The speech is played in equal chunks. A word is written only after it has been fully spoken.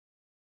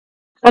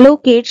Hello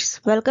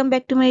kids, welcome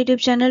back to my YouTube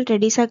channel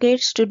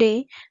TadisaKids.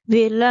 Today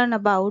we'll learn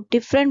about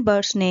different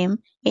birds' name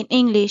in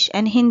English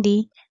and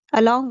Hindi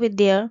along with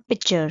their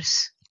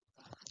pictures.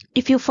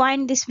 If you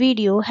find this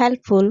video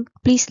helpful,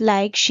 please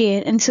like,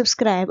 share and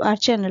subscribe our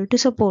channel to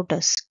support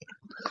us.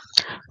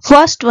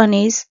 First one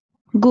is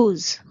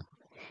goose.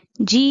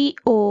 Goose.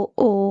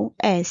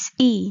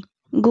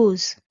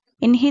 Goose.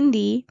 In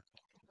Hindi,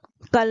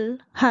 kal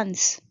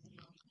hans.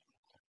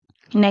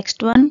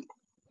 Next one.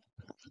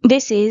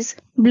 This is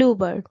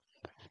bluebird.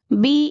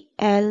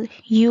 BLUEBIRD.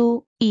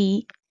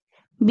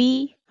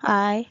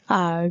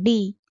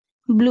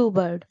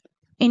 Bluebird.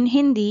 In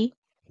Hindi,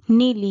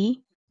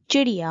 नीली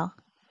चिड़िया.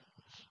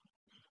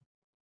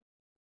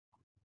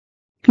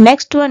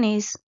 Next one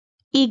is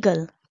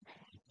eagle.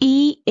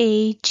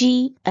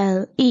 EAGLE.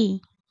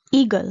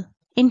 Eagle.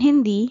 In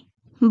Hindi,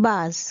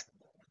 बाज.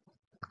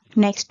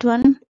 Next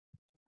one.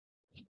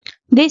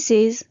 This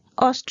is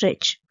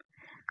ostrich.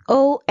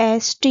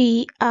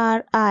 OSTRICH.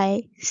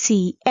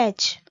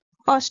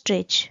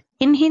 Ostrich.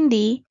 In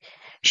Hindi,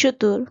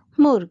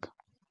 शुतुरमुर्ग.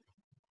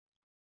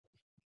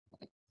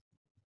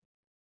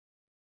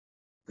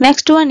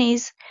 Next one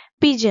is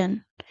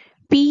pigeon.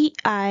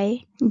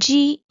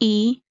 PIGEON.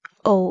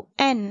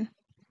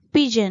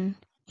 Pigeon.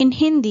 In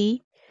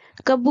Hindi,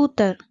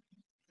 kabutar.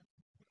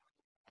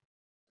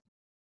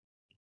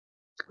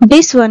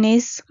 This one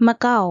is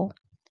macaw.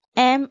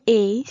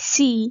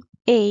 MACAW.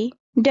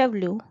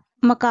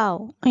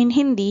 Macaw. In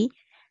Hindi,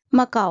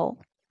 macaw.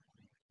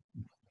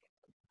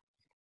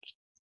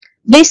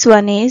 This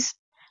one is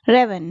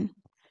raven.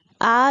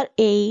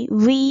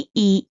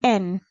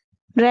 RAVEN.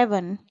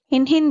 Raven.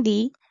 In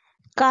Hindi,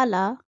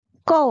 kala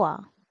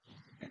kawa.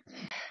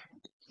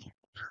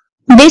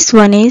 This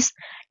one is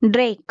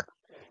drake.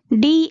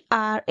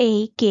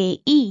 DRAKE.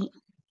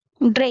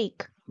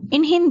 Drake.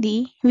 In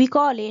Hindi, we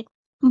call it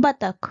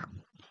batak.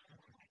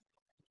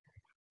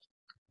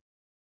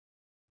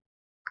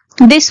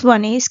 This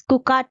one is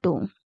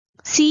cockatoo.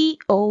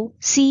 COCKATOO.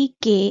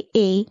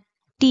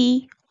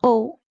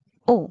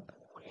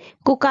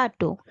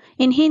 Cockatoo.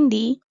 In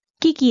Hindi,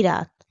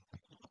 kikirat.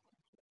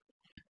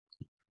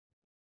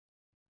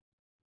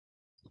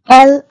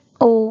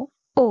 LOON.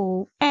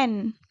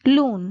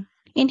 Loon.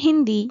 In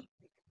Hindi,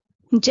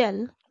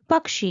 jal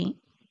pakshi.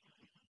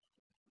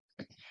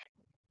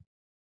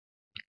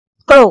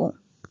 Crow.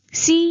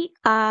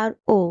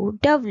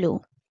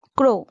 CROW.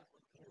 Crow.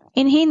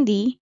 In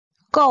Hindi,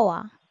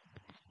 kawa.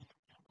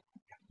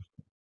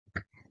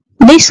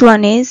 This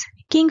one is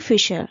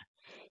kingfisher.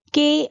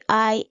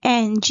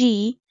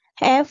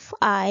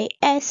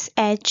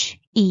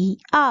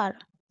 KINGFISHER.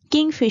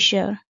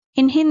 Kingfisher.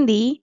 In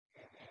Hindi,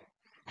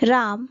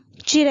 ram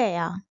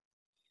chiraya.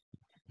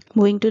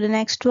 Moving to the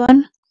next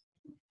one.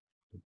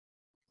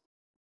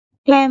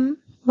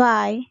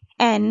 MYNAH.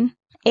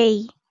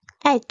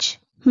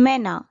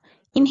 Mena.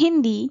 In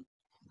Hindi,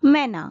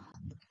 mena.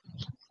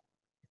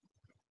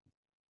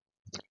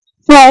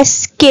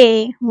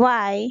 SKYLARK.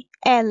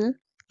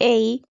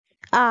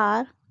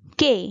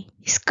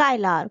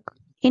 Skylark.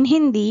 In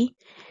Hindi,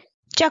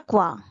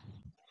 chakwa.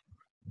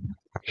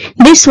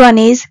 This one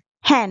is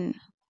hen.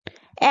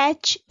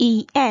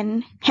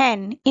 HEN.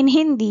 Hen. In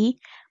Hindi,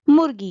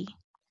 murgi.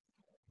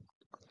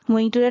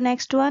 Moving to the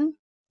next one.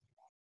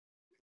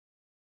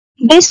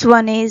 This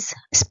one is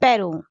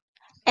sparrow.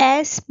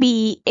 SPARROW.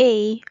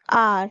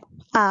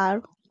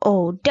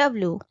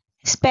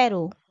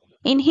 Sparrow.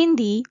 In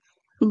Hindi,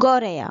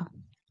 goraya.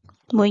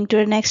 Moving to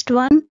the next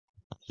one.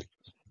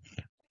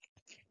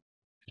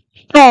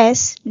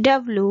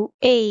 SWALLOW.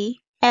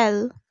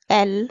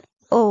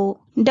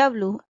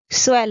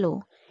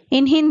 Swallow.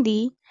 In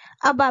Hindi,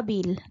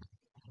 ababil.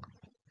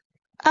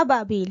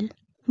 Ababil.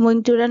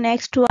 Moving to the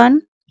next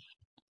one.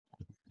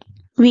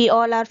 We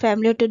all are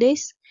familiar to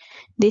this.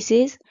 This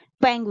is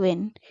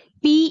penguin.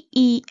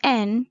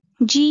 PENGUIN.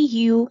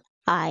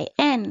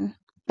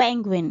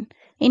 Penguin.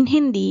 In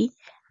Hindi,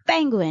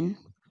 penguin.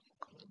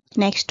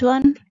 Next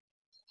one.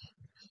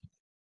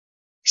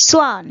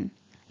 Swan.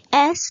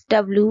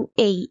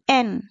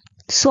 SWAN.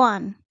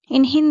 Swan.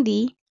 In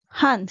Hindi,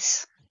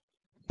 hans.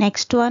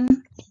 Next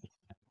one.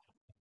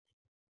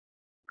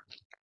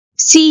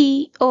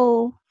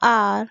 CORMORANT.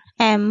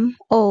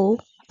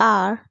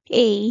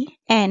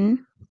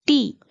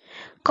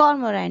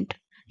 Cormorant.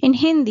 In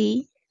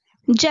Hindi,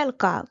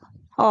 jalkag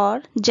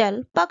or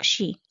jal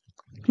pakshi.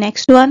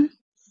 Next one.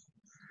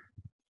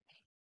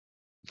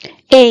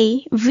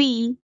 AVOCET.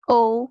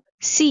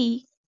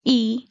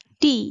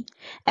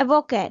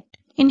 Avocat.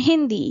 In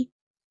Hindi,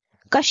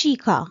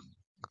 kashika.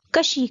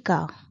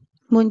 Kashika.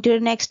 Moving to the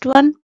next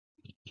one.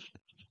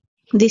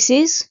 This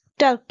is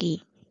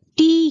turkey.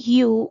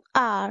 TURKEY.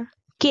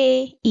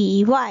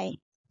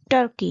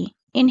 Turkey.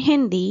 In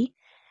Hindi,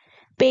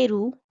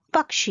 peru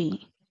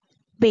pakshi.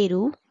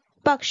 Peru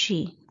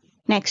pakshi.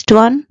 Next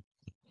one.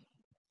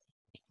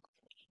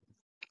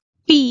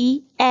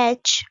 PHILOMEL.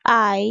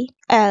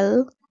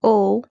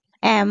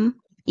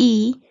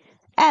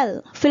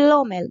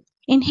 Philomel.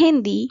 In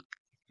Hindi,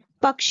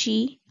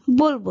 pakshi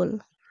bulbul.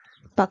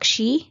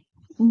 Pakshi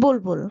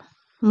bulbul.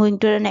 Moving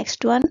to the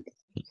next one.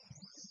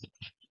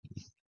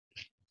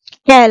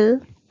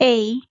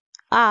 L-A-R-K,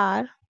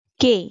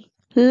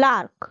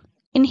 lark.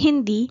 In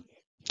Hindi,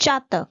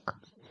 chatak.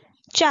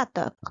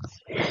 Chatak.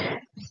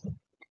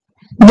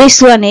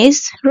 This one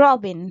is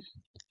robin.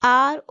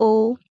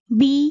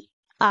 R-O-B-I-N.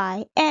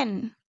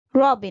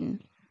 Robin.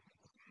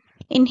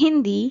 In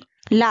Hindi,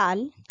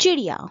 lal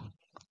chidiya.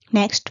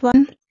 Next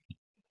one.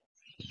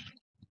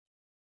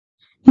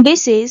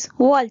 This is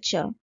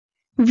vulture.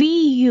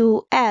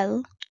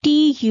 V-U-L-T-U-R-E.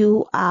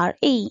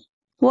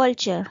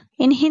 Vulture.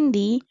 In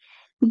Hindi,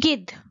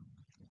 gidh.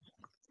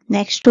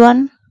 Next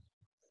one.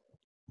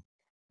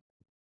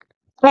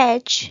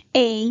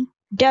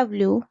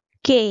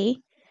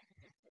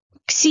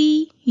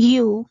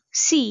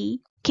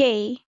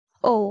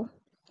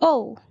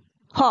 H-A-W-K-C-U-C-K-O-O.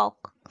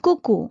 Hawk.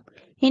 Cuckoo.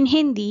 In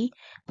Hindi,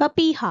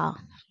 papiha.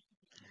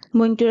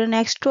 Moving to the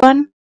next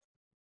one.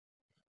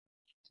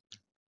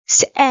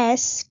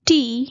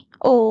 S-T-O-R-K.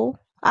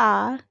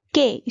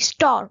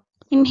 Stork.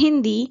 In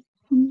Hindi,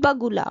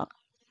 bagula.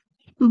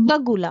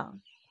 Bagula.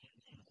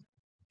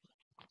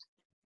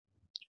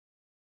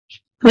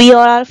 We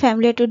all are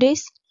familiar to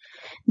this.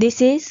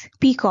 This is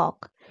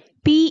peacock.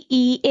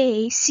 P-E-A-C-O-C-K.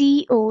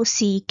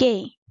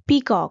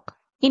 Peacock.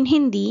 In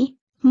Hindi,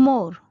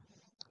 more.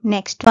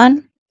 Next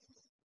one.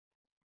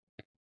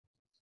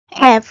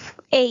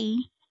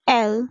 F-A-L-C-O-N.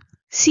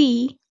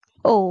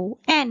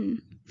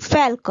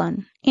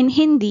 Falcon. In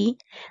Hindi,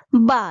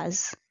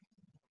 baz.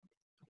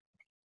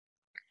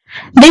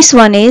 This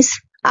one is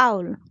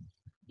owl.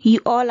 You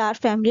all are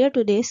familiar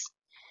to this.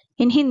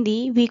 In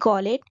Hindi, we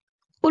call it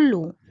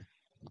ullu.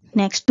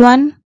 Next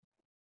one.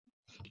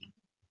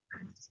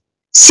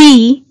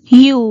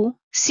 C-U-C-K-O-O.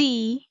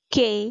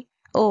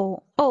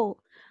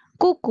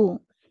 Cuckoo.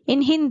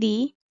 In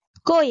Hindi,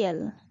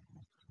 koyal.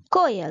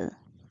 Koyal.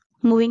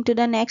 Moving to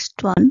the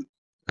next one.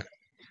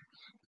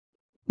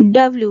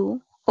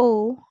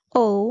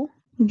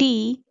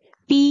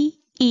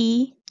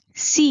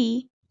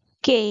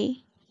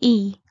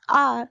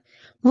 W-O-O-D-P-E-C-K-E-R.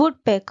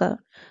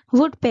 Woodpecker.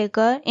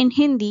 Woodpecker. In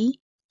Hindi,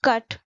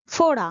 kat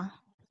foda.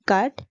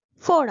 Kat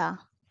foda.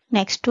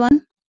 Next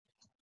one.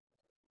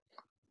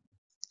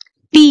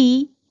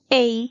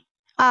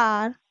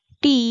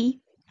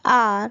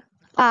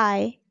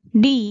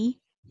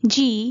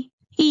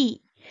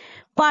 P-A-R-T-R-I-D-G-E.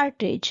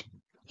 Partridge.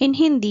 In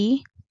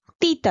Hindi,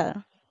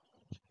 teeter.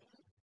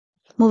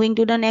 Moving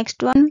to the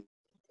next one.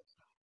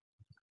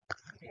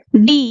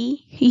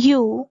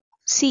 D-U-C-K.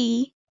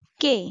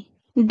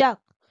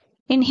 Duck.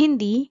 In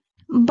Hindi,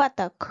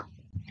 batak.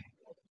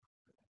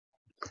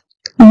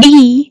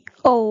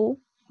 D-O-V-E.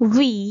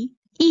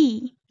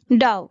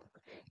 Dove.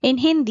 In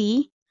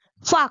Hindi,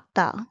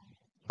 fakta.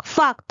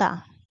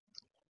 Fakta.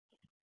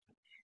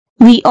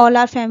 We all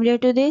are familiar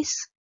to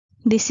this.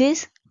 This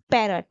is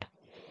parrot.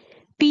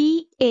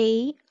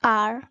 P-A-R-R-O-T.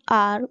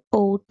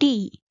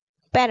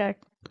 Parrot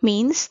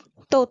means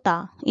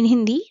tota. In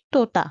Hindi,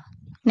 tota.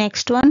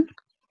 Next one.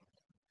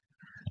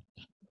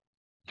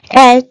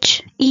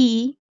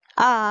 H-E-R-O-N.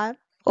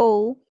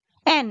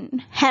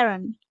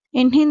 Heron.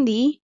 In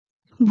Hindi,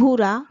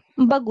 bhura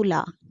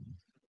bagula.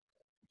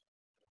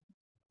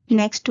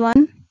 Next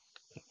one.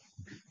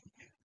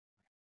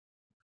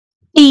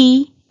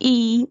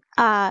 T-E-R-C-E-L.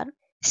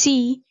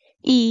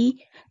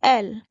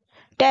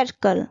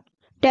 Terkel.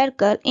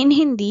 Terkel. In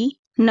Hindi,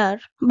 nar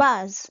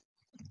baz.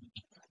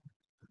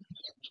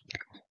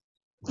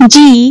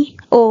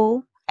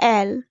 G-O-L-D-C-R-E-S-T.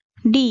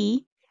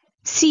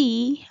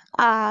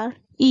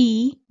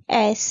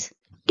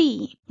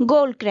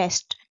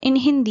 Goldcrest. In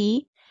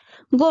Hindi,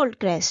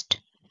 goldcrest.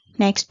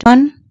 Next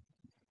one.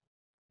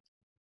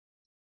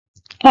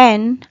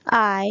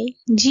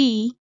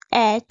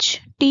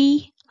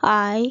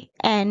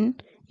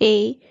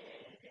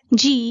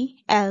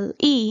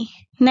 N-I-G-H-T-I-N-A-G-L-E.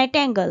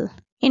 Nightingale.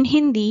 In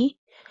Hindi,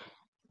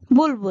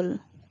 bulbul.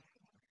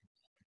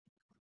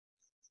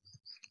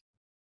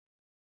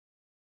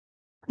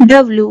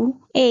 W-A-G-T-A-I-L.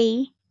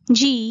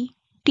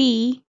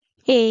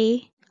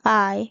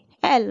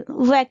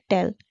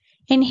 Wagtail.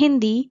 In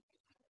Hindi,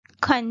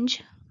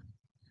 khanj.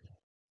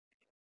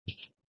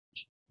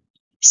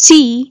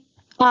 C-R-A-N-E.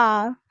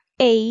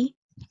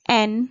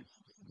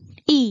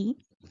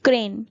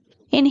 Crane.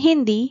 In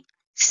Hindi,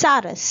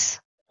 saras.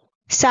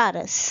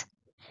 Saras.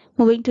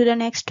 Moving to the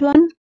next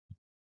one.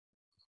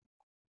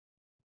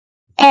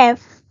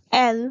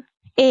 F-L-A-M-I-N-G-O.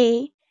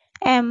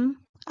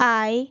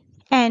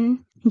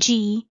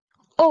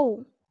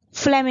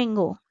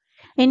 Flamingo.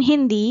 In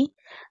Hindi,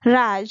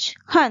 Raj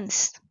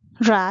Hans.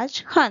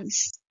 Raj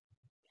Hans.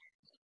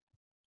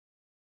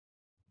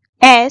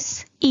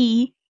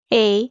 S-E-A-G-U-L-L.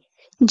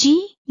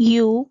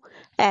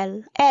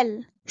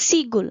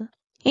 Seagull.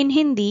 In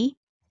Hindi,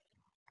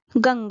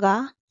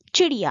 Ganga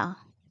Chidiya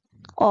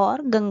or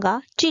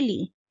Ganga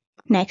Chili.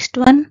 Next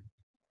one.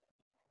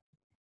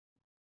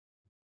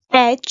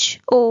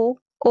 H-O-O-P-O-E.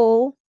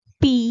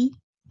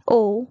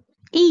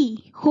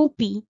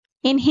 Hoopy.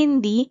 In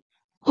Hindi,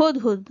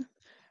 hudhud.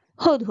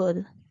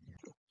 Hudhud.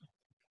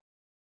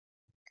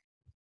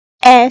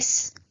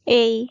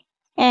 S-A-N-D-P-I-D-E.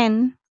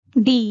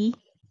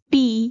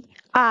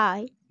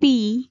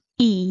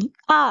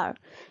 P-E-R,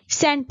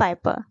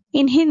 sandpiper.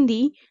 In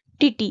Hindi,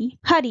 titi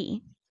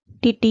hari.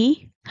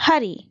 Titi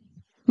hari.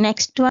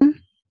 Next one.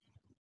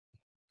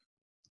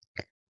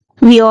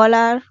 We all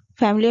are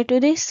familiar to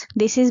this.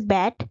 This is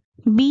bat.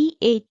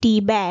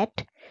 B-A-T,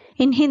 bat.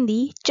 In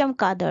Hindi,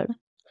 chamkadar.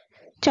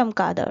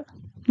 Chamkadar.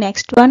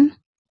 Next one.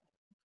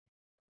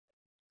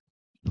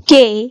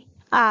 K-I-W-I-B-I-R-D.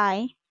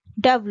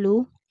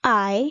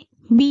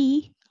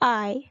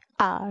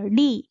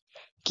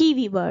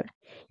 Kiwi bird.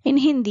 In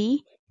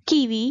Hindi,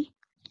 kiwi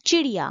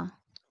chidiya.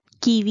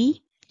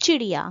 Kiwi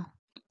chidiya.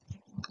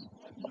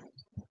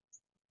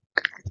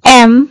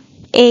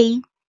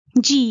 M-A-G-P-I-E.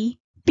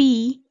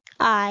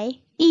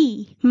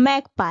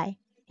 Magpie.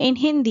 In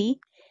Hindi,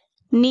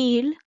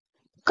 Neel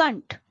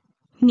Kant.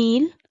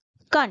 Neel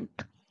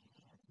Kant.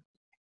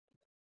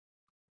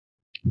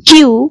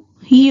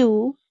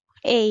 Q-U-A-I-L.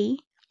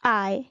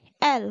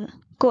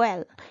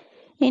 Quail.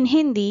 In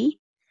Hindi,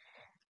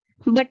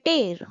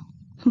 Bater.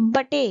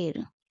 Bater.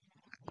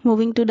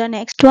 Moving to the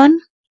next one.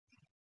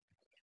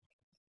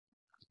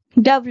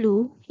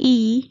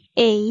 W-E-A-V-E-R.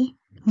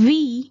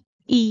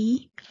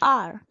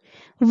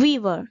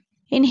 Weaver.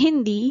 In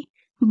Hindi,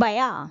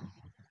 Baya.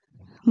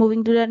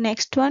 Moving to the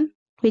next one,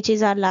 which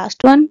is our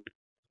last one.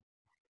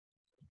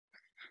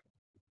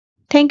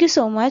 Thank you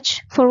so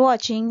much for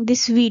watching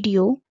this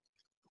video.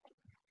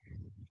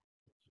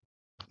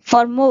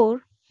 For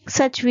more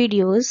such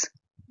videos,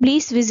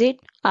 please visit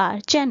our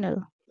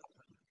channel.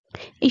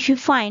 If you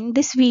find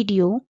this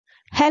video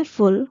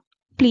helpful,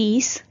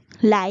 please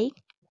like,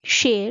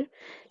 share,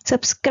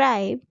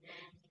 subscribe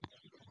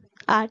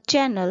our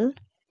channel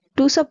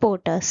to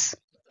support us.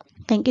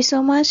 Thank you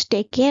so much.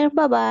 Take care.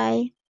 Bye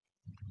bye.